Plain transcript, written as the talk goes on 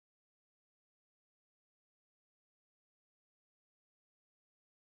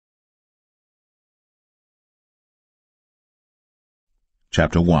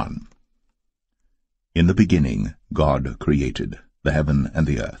Chapter 1. In the beginning God created the heaven and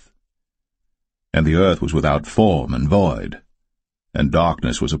the earth. And the earth was without form and void, and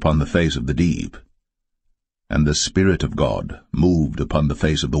darkness was upon the face of the deep. And the Spirit of God moved upon the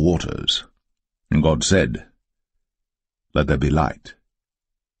face of the waters. And God said, Let there be light.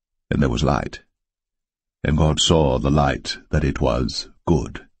 And there was light. And God saw the light that it was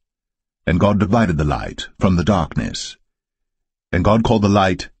good. And God divided the light from the darkness. And God called the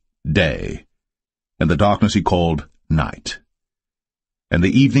light day, and the darkness he called night. And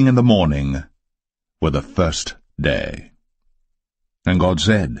the evening and the morning were the first day. And God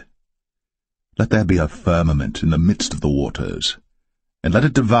said, Let there be a firmament in the midst of the waters, and let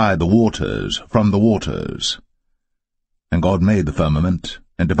it divide the waters from the waters. And God made the firmament,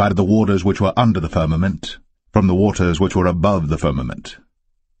 and divided the waters which were under the firmament from the waters which were above the firmament.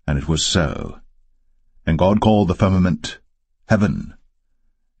 And it was so. And God called the firmament heaven.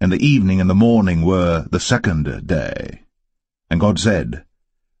 And the evening and the morning were the second day. And God said,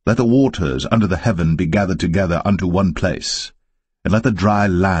 Let the waters under the heaven be gathered together unto one place, and let the dry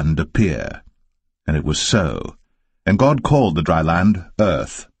land appear. And it was so. And God called the dry land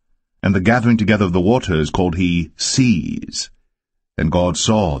earth, and the gathering together of the waters called he seas. And God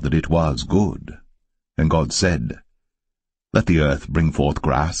saw that it was good. And God said, Let the earth bring forth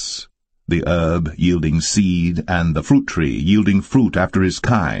grass, the herb yielding seed, and the fruit tree yielding fruit after his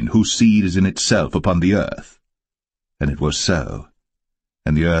kind, whose seed is in itself upon the earth. And it was so.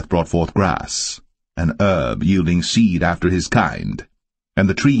 And the earth brought forth grass, an herb yielding seed after his kind, and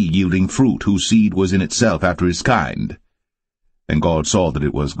the tree yielding fruit, whose seed was in itself after his kind. And God saw that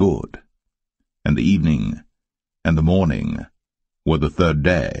it was good. And the evening and the morning were the third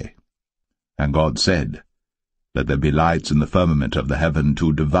day. And God said, Let there be lights in the firmament of the heaven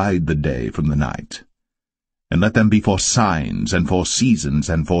to divide the day from the night. And let them be for signs, and for seasons,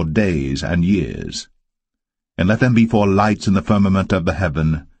 and for days and years. And let them be for lights in the firmament of the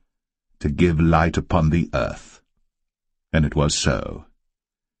heaven, to give light upon the earth. And it was so.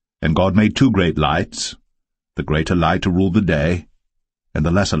 And God made two great lights, the greater light to rule the day, and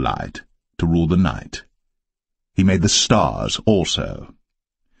the lesser light to rule the night. He made the stars also.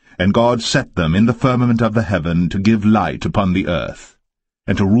 And God set them in the firmament of the heaven to give light upon the earth,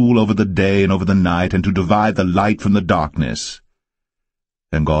 and to rule over the day and over the night, and to divide the light from the darkness.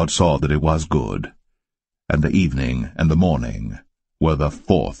 And God saw that it was good. And the evening and the morning were the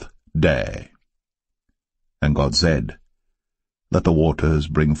fourth day. And God said, Let the waters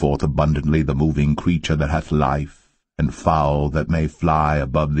bring forth abundantly the moving creature that hath life, and fowl that may fly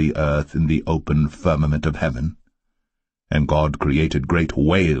above the earth in the open firmament of heaven. And God created great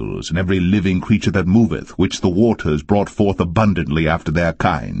whales, and every living creature that moveth, which the waters brought forth abundantly after their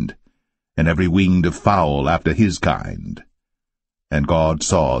kind, and every winged fowl after his kind. And God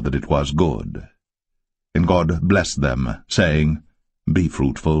saw that it was good. And God blessed them, saying, Be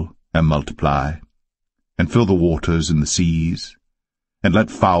fruitful, and multiply, and fill the waters in the seas, and let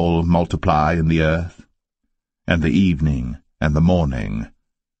fowl multiply in the earth. And the evening and the morning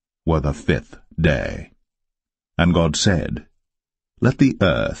were the fifth day. And God said, Let the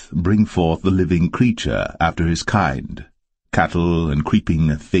earth bring forth the living creature after his kind, cattle and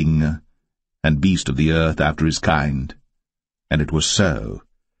creeping thing, and beast of the earth after his kind. And it was so.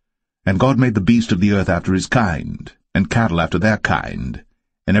 And God made the beast of the earth after his kind, and cattle after their kind,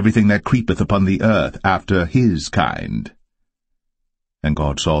 and everything that creepeth upon the earth after his kind. And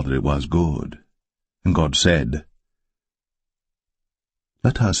God saw that it was good. And God said,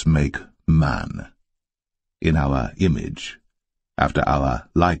 Let us make man in our image, after our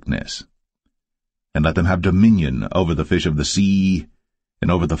likeness. And let them have dominion over the fish of the sea,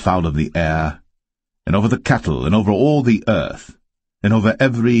 and over the fowl of the air, and over the cattle, and over all the earth, and over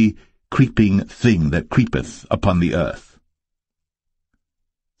every creeping thing that creepeth upon the earth.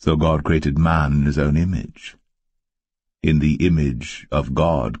 So God created man in his own image. In the image of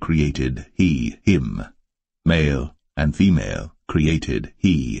God created he him. Male and female created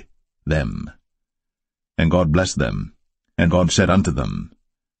he them. And God blessed them, and God said unto them,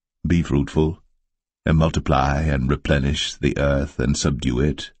 Be fruitful, and multiply, and replenish the earth, and subdue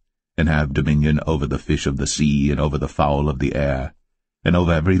it, and have dominion over the fish of the sea, and over the fowl of the air, and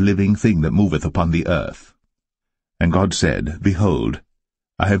over every living thing that moveth upon the earth. And God said, Behold,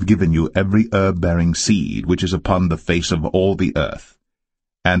 I have given you every herb-bearing seed which is upon the face of all the earth,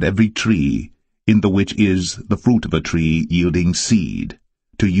 and every tree in the which is the fruit of a tree yielding seed.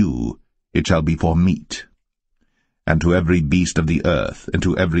 To you it shall be for meat. And to every beast of the earth, and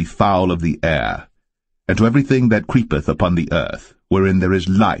to every fowl of the air, and to everything that creepeth upon the earth, wherein there is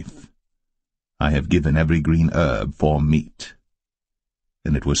life, I have given every green herb for meat.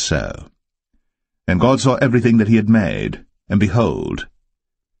 And it was so. And God saw everything that he had made, and behold,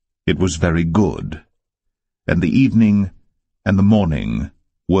 it was very good. And the evening and the morning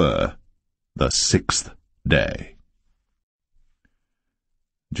were the 6th day.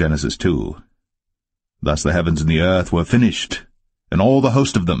 Genesis 2. Thus the heavens and the earth were finished, and all the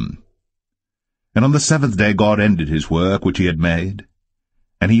host of them. And on the 7th day God ended his work which he had made,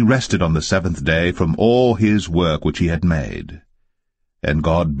 and he rested on the 7th day from all his work which he had made. And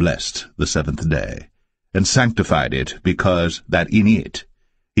God blessed the 7th day, and sanctified it, because that in it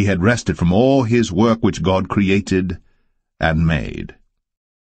he had rested from all his work which God created and made.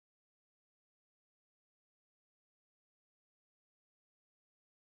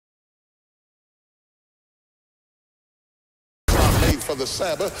 For the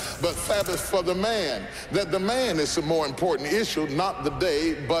Sabbath, but Sabbath for the man. That the man is the more important issue, not the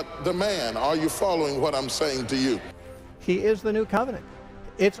day, but the man. Are you following what I'm saying to you? He is the new covenant.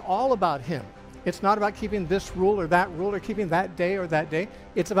 It's all about him. It's not about keeping this rule or keeping that day or that day.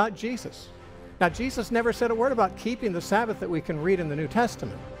 It's about Jesus. Now, Jesus never said a word about keeping the Sabbath that we can read in the New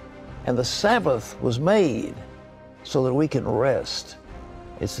Testament. And the Sabbath was made so that we can rest.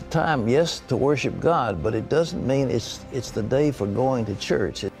 It's a time, yes, to worship God, but it doesn't mean it's the day for going to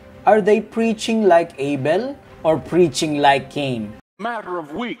church. Are they preaching like Abel or preaching like Cain? Matter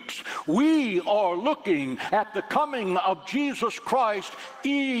of weeks, we are looking at the coming of Jesus Christ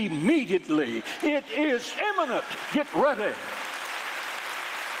immediately. It is imminent. Get ready.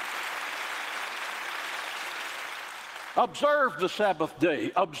 Observe the Sabbath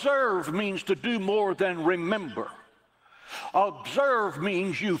day. Observe means to do more than remember. Observe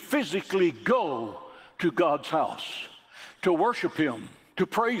means you physically go to God's house to worship him, to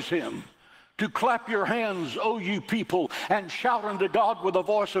praise him, to clap your hands, O you people, and shout unto God with a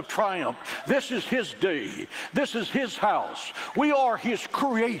voice of triumph. This is his day. This is his house. We are his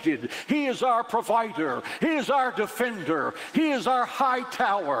created. He is our provider. He is our defender. He is our high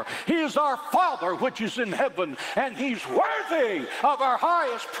tower. He is our Father which is in heaven, and he's worthy of our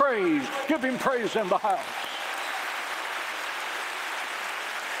highest praise. Give him praise in the house.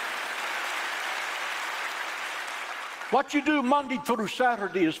 What you do Monday through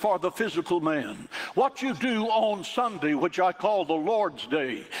Saturday is for the physical man. What you do on Sunday, which I call the Lord's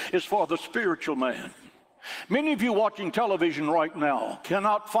Day, is for the spiritual man. Many of you watching television right now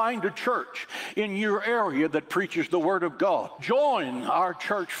cannot find a church in your area that preaches the Word of God. Join our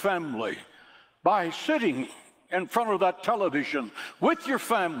church family by sitting in front of that television with your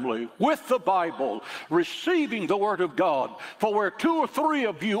family, with the Bible, receiving the Word of God. For where 2 or 3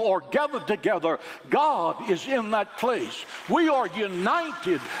 of you are gathered together, God is in that place. We are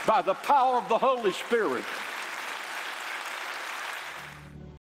united by the power of the Holy Spirit.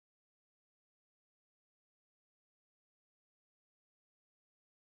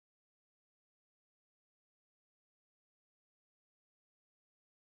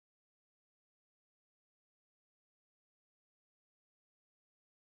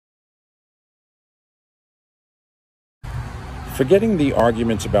 Forgetting the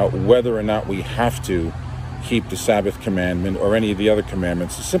arguments about whether or not we have to keep the Sabbath commandment or any of the other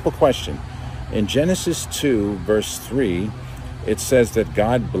commandments, a simple question. In Genesis 2, verse 3, it says that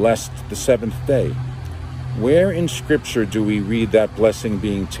God blessed the 7th day. Where in Scripture do we read that blessing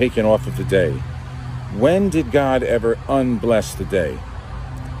being taken off of the day? When did God ever unbless the day?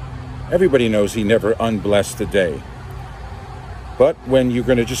 Everybody knows he never unblessed the day. But when you're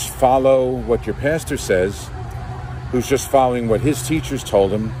going to just follow what your pastor says, who's just following what his teachers told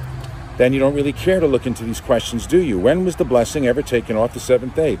him, then you don't really care to look into these questions, do you? When was the blessing ever taken off the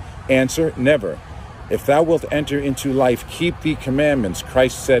 7th day? Answer, never. If thou wilt enter into life, keep the commandments,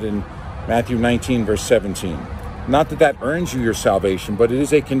 Christ said in Matthew 19, verse 17. Not that that earns you your salvation, but it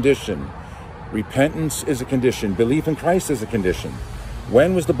is a condition. Repentance is a condition. Belief in Christ is a condition.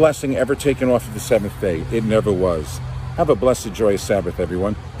 When was the blessing ever taken off of the 7th day? It never was. Have a blessed, joyous Sabbath,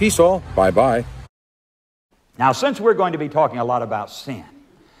 everyone. Peace all. Bye-bye. Now, since we're going to be talking a lot about sin,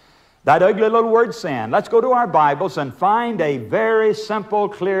 that ugly little word sin, let's go to our Bibles and find a very simple,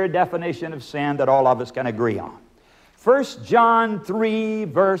 clear definition of sin that all of us can agree on. 1 John 3,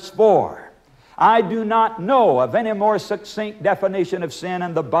 verse 4. I do not know of any more succinct definition of sin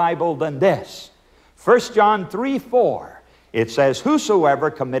in the Bible than this. 1 John 3, 4. It says,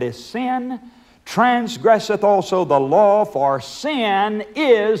 whosoever committeth sin transgresseth also the law, for sin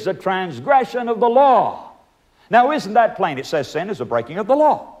is the transgression of the law. Now, isn't that plain? It says sin is the breaking of the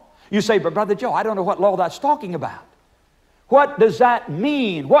law. You say, but Brother Joe, I don't know what law that's talking about. What does that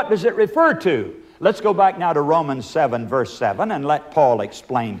mean? What does it refer to? Let's go back now to Romans 7, verse 7, and let Paul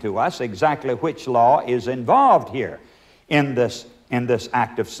explain to us exactly which law is involved here in this in this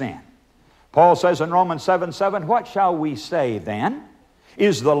act of sin. Paul says in Romans 7:7, what shall we say then?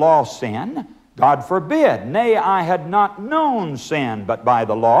 Is the law sin? God forbid. Nay, I had not known sin but by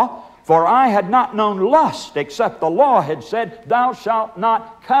the law, for I had not known lust, except the law had said, thou shalt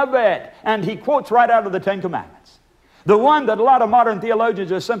not covet. And he quotes right out of the Ten Commandments. The one that a lot of modern theologians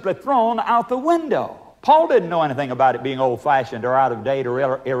have simply thrown out the window. Paul didn't know anything about it being old-fashioned or out of date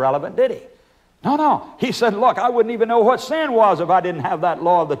or irrelevant, did he? No. He said, look, I wouldn't even know what sin was if I didn't have that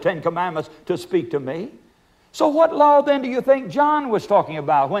law of the Ten Commandments to speak to me. So what law then do you think John was talking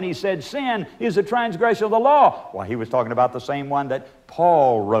about when he said sin is a transgression of the law? Well, he was talking about the same one that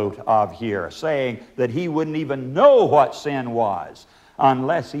Paul wrote of here, saying that he wouldn't even know what sin was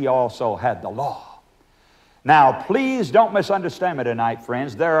unless he also had the law. Now, please don't misunderstand me tonight,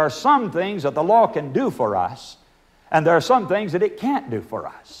 friends. There are some things that the law can do for us, and there are some things that it can't do for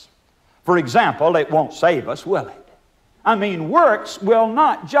us. For example, it won't save us, will it? I mean, works will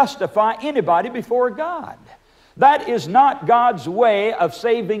not justify anybody before God. That is not God's way of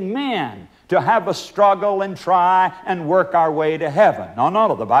saving men, to have us struggle and try and work our way to heaven.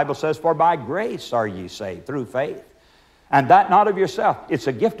 No. The Bible says, for by grace are ye saved, through faith. And that not of yourself. It's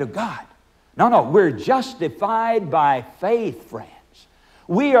a gift of God. No. We're justified by faith, friends.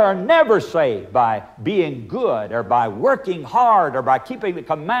 We are never saved by being good or by working hard or by keeping the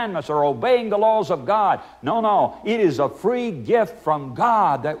commandments or obeying the laws of God. No. It is a free gift from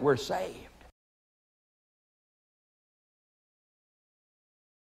God that we're saved.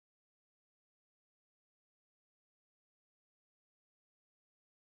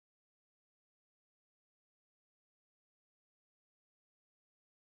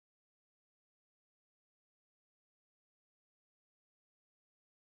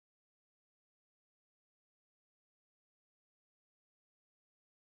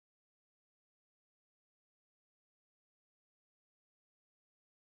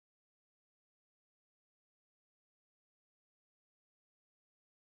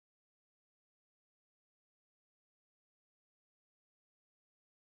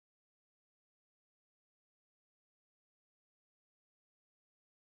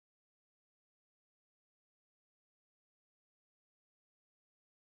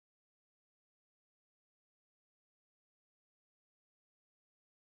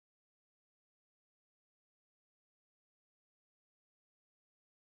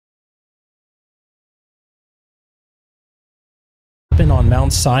 On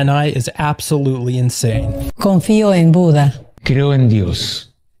Mount Sinai is absolutely insane. Confío en Buda. Creo en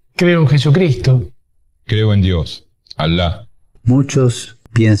Dios. Creo en Jesucristo. Creo en Dios, Allah. Muchos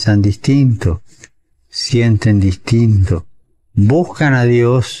piensan distinto, sienten distinto, buscan a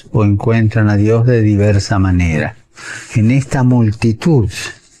Dios o encuentran a Dios de diversa manera. En esta multitud,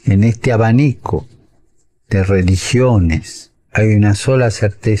 en este abanico de religiones, hay una sola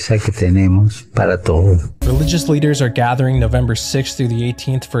certeza que tenemos para todos. Religious leaders are gathering November 6th through the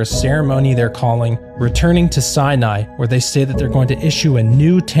 18th for a ceremony they're calling Returning to Sinai, where they say that they're going to issue a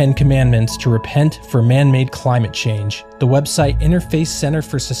new 10 commandments to repent for man-made climate change. The website Interfaith Center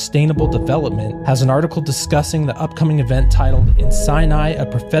for Sustainable Development has an article discussing the upcoming event titled In Sinai, a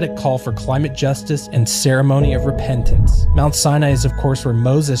Prophetic Call for Climate Justice and Ceremony of Repentance. Mount Sinai is of course where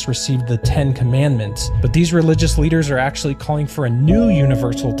Moses received the 10 commandments, but these religious leaders are actually calling for a new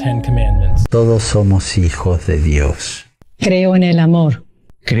universal 10 commandments. Todos somos hijos de Dios. Creo en el amor.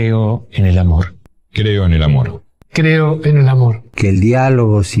 Creo en el amor. Creo en el amor. Creo en el amor. Que el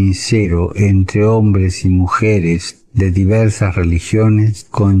diálogo sincero entre hombres y mujeres de diversas religiones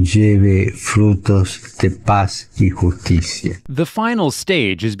conlleve frutos de paz y justicia. The final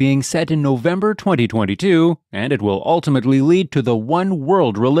stage is being set in November 2022, and it will ultimately lead to the one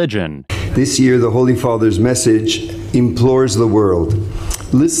world religion. This year, the Holy Father's message implores the world,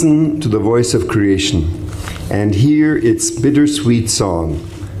 listen to the voice of creation and hear its bittersweet song,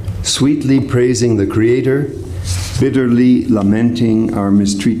 sweetly praising the Creator, bitterly lamenting our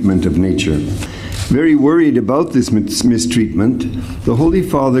mistreatment of nature. Very worried about this mistreatment, the Holy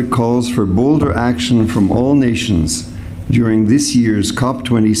Father calls for bolder action from all nations during this year's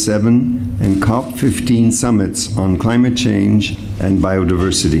COP27 and COP15 summits on climate change and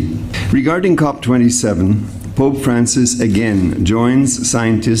biodiversity. Regarding COP27, Pope Francis again joins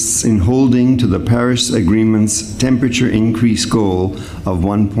scientists in holding to the Paris Agreement's temperature increase goal of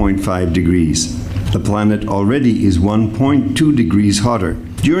 1.5 degrees. The planet already is 1.2 degrees hotter.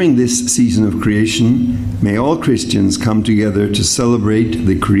 During this season of creation, may all Christians come together to celebrate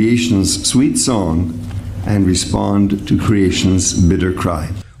the creation's sweet song and respond to creation's bitter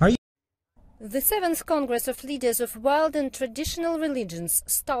cry. The 7th Congress of Leaders of World and Traditional Religions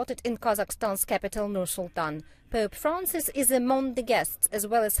started in Kazakhstan's capital Nur-Sultan. Pope Francis is among the guests, as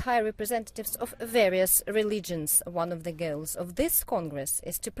well as high representatives of various religions. One of the goals of this Congress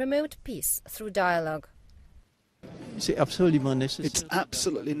is to promote peace through dialogue. It's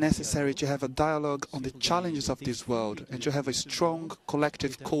absolutely necessary to have a dialogue on the challenges of this world and to have a strong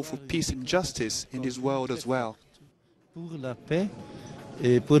collective call for peace and justice in this world as well. The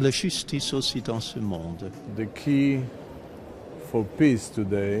key for peace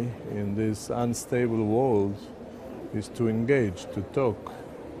today in this unstable world is to engage, to talk,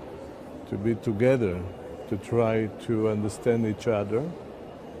 to be together, to try to understand each other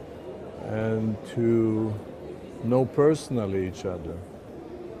and to know personally each other.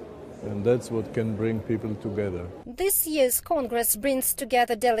 And that's what can bring people together. This year's Congress brings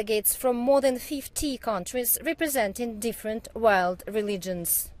together delegates from more than 50 countries representing different world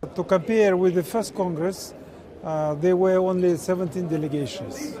religions. To compare with the first Congress, there were only 17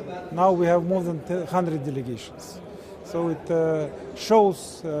 delegations. Now we have more than 100 delegations. So it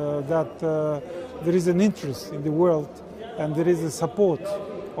shows that there is an interest in the world and there is a support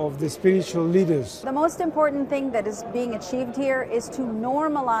of the spiritual leaders. The most important thing that is being achieved here is to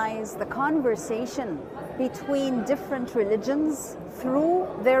normalize the conversation between different religions through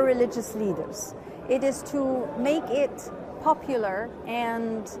their religious leaders. It is to make it popular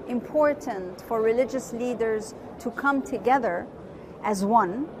and important for religious leaders to come together as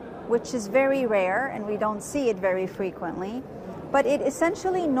one, which is very rare and we don't see it very frequently, but it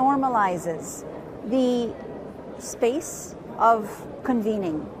essentially normalizes the space of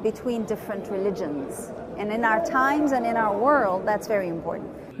convening between different religions. And in our times and in our world, that's very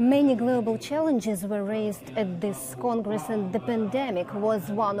important. Many global challenges were raised at this Congress, and the pandemic was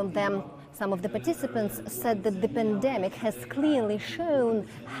one of them. Some of the participants said that the pandemic has clearly shown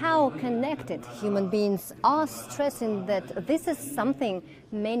how connected human beings are, stressing that this is something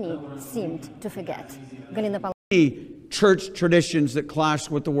many seemed to forget. Church traditions that clash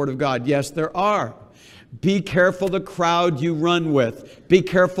with the Word of God. Yes, there are. Be careful the crowd you run with. Be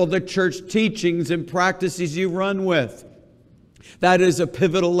careful the church teachings and practices you run with. That is a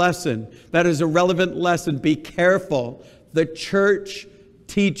pivotal lesson. That is a relevant lesson. Be careful the church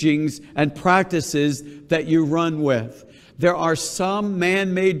teachings and practices that you run with. There are some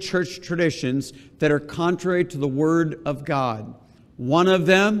man-made church traditions that are contrary to the Word of God. One of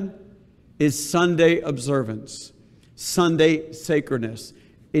them is Sunday observance, Sunday sacredness.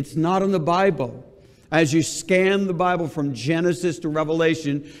 It's not in the Bible. As you scan the Bible from Genesis to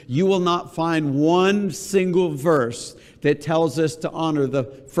Revelation, you will not find one single verse that tells us to honor the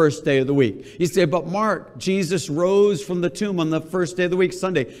first day of the week. You say, but Mark, Jesus rose from the tomb on the first day of the week,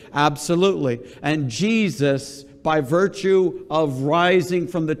 Sunday. Absolutely. And Jesus, by virtue of rising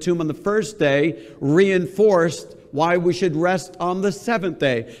from the tomb on the first day, reinforced why we should rest on the seventh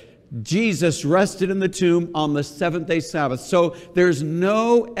day. Jesus rested in the tomb on the seventh-day Sabbath. So there's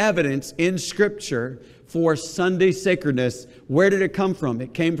no evidence in Scripture for Sunday sacredness. Where did it come from?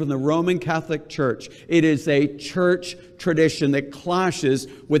 It came from the Roman Catholic Church. It is a church tradition that clashes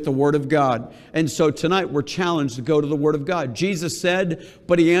with the Word of God. And so tonight we're challenged to go to the Word of God. Jesus said,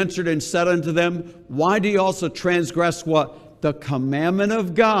 but He answered and said unto them, why do you also transgress what? The commandment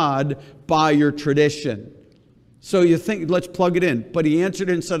of God by your tradition. So you think, let's plug it in. But He answered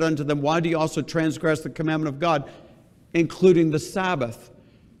and said unto them, why do you also transgress the commandment of God, including the Sabbath,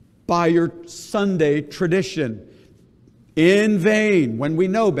 by your Sunday tradition? In vain, when we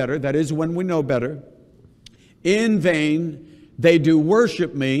know better, that is when we know better, in vain they do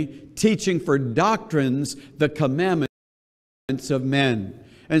worship me, teaching for doctrines the commandments of men.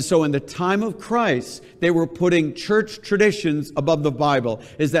 And so in the time of Christ, they were putting church traditions above the Bible.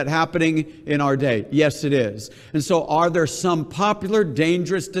 Is that happening in our day? Yes, it is. And so are there some popular,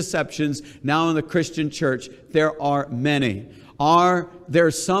 dangerous deceptions now in the Christian church? There are many. Are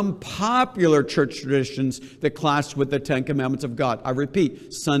there some popular church traditions that clash with the Ten Commandments of God? I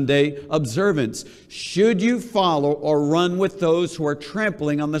repeat, Sunday observance. Should you follow or run with those who are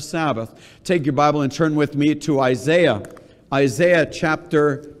trampling on the Sabbath? Take your Bible and turn with me to Isaiah. Isaiah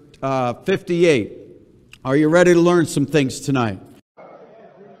chapter 58. Are you ready to learn some things tonight?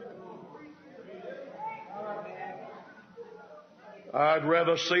 I'd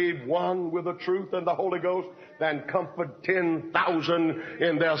rather save one with the truth and the Holy Ghost than comfort 10,000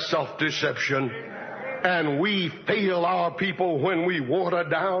 in their self-deception. And we fail our people when we water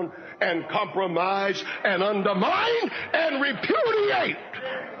down and compromise and undermine and repudiate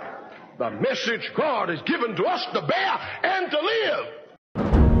the message God has given to us to bear and to live.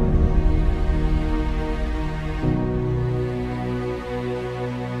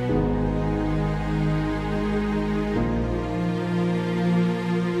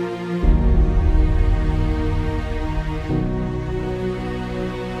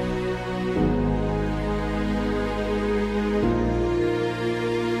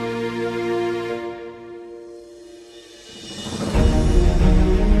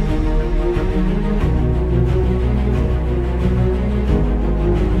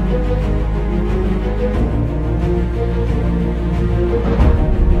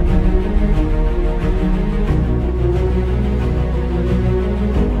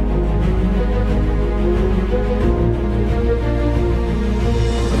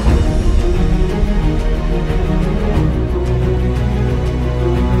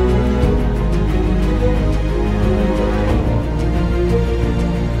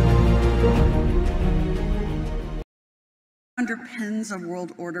 underpins a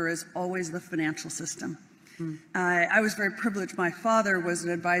world order is always the financial system. I was very privileged. My father was an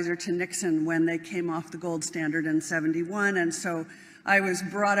advisor to Nixon when they came off the gold standard in '71, and so I was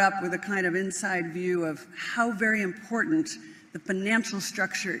brought up with a kind of inside view of how very important the financial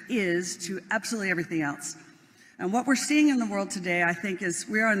structure is to absolutely everything else. And what we're seeing in the world today, I think, is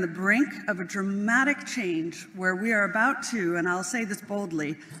we are on the brink of a dramatic change where we are about to, and I'll say this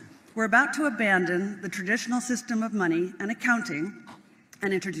boldly, we're about to abandon the traditional system of money and accounting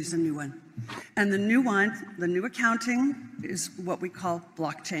and introduce a new one. And the new accounting is what we call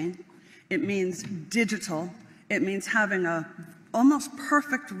blockchain. It means digital. It means having a almost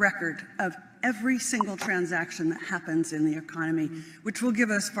perfect record of every single transaction that happens in the economy, which will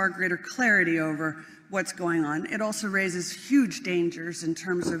give us far greater clarity over what's going on. It also raises huge dangers in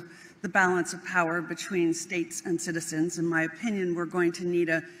terms of the balance of power between states and citizens. In my opinion, we're going to need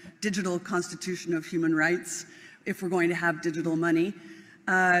a digital constitution of human rights if we're going to have digital money.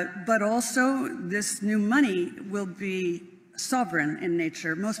 But also, this new money will be sovereign in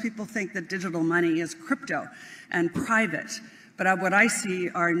nature. Most people think that digital money is crypto and private, but what I see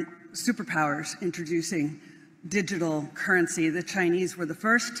are superpowers introducing digital currency. The Chinese were the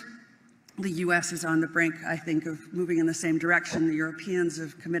first. The US is on the brink, I think, of moving in the same direction. The Europeans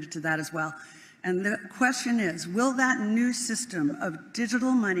have committed to that as well. And the question is, will that new system of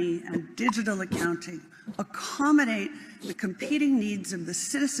digital money and digital accounting accommodate the competing needs of the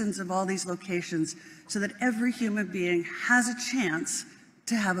citizens of all these locations so that every human being has a chance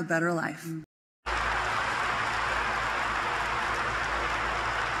to have a better life?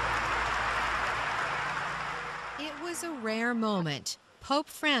 It was a rare moment. Pope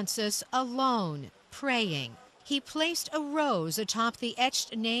Francis alone, praying. He placed a rose atop the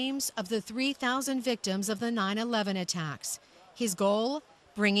etched names of the 3,000 victims of the 9/11 attacks. His goal?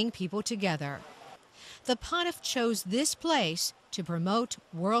 Bringing people together. The pontiff chose this place to promote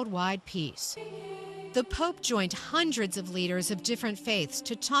worldwide peace. The Pope joined hundreds of leaders of different faiths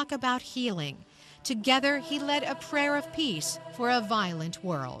to talk about healing. Together, he led a prayer of peace for a violent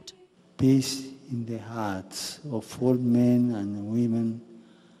world. Peace in the hearts of all men and women,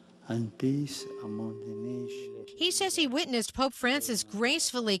 and peace among the nations. He says he witnessed Pope Francis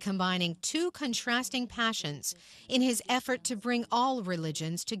gracefully combining two contrasting passions in his effort to bring all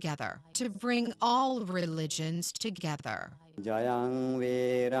religions together. To bring all religions together. Jayang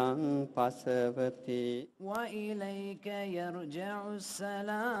verang pasavati wa ilayka yarja'u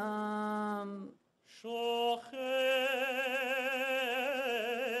salam.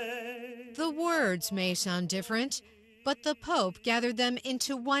 The words may sound different, but the Pope gathered them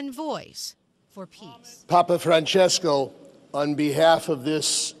into one voice for peace. Papa Francesco, on behalf of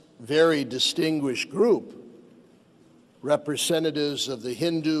this very distinguished group, representatives of the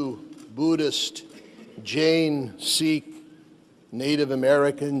Hindu, Buddhist, Jain, Sikh, Native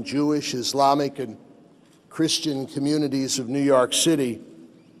American, Jewish, Islamic, and Christian communities of New York City,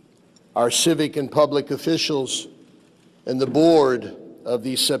 our civic and public officials, and the board of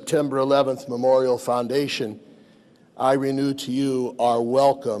the September 11th Memorial Foundation, I renew to you our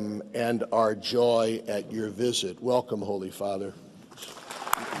welcome and our joy at your visit. Welcome, Holy Father.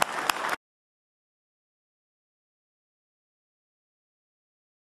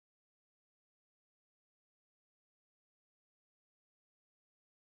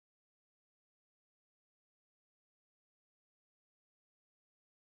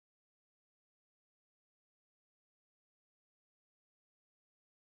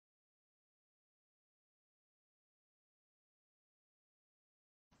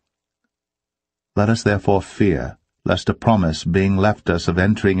 Let us therefore fear, lest a promise being left us of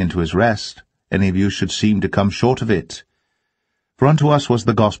entering into his rest, any of you should seem to come short of it. For unto us was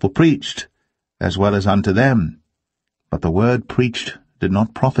the gospel preached, as well as unto them. But the word preached did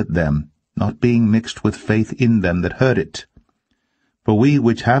not profit them, not being mixed with faith in them that heard it. For we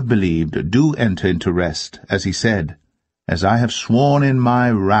which have believed do enter into rest, as he said, As I have sworn in my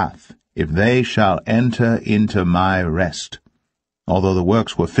wrath, if they shall enter into my rest. Although the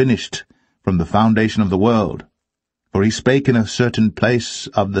works were finished from the foundation of the world. For he spake in a certain place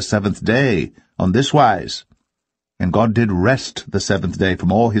of the seventh day, on this wise, And God did rest the seventh day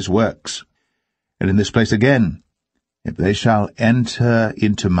from all his works. And in this place again, If they shall enter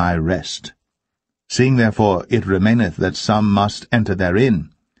into my rest. Seeing therefore it remaineth that some must enter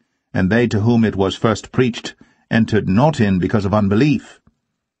therein, and they to whom it was first preached entered not in because of unbelief.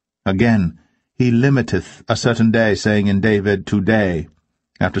 Again, he limiteth a certain day, saying in David, Today,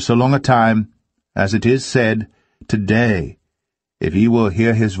 after so long a time, as it is said, Today, if ye will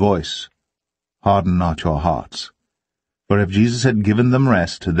hear his voice, harden not your hearts. For if Jesus had given them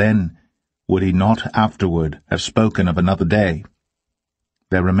rest, then would he not afterward have spoken of another day.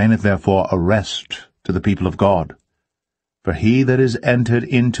 There remaineth therefore a rest to the people of God. For he that is entered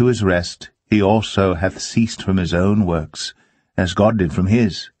into his rest, he also hath ceased from his own works, as God did from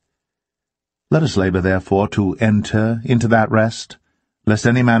his. Let us labor therefore to enter into that rest, lest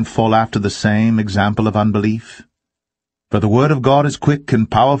any man fall after the same example of unbelief. For the word of God is quick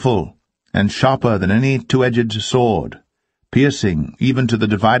and powerful, and sharper than any two-edged sword, piercing even to the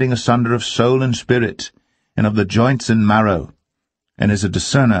dividing asunder of soul and spirit, and of the joints and marrow, and is a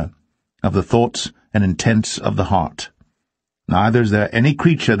discerner of the thoughts and intents of the heart. Neither is there any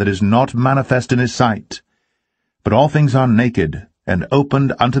creature that is not manifest in his sight, but all things are naked and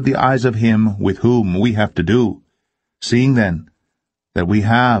opened unto the eyes of him with whom we have to do. Seeing then that we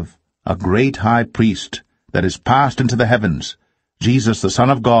have a great high priest that is passed into the heavens, Jesus the Son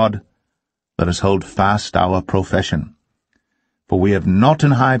of God, let us hold fast our profession. For we have not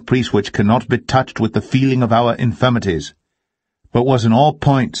an high priest which cannot be touched with the feeling of our infirmities, but was in all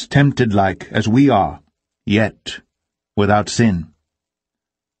points tempted like as we are, yet without sin.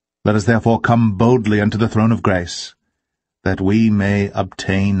 Let us therefore come boldly unto the throne of grace, that we may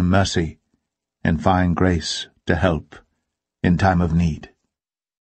obtain mercy, and find grace to help in time of need.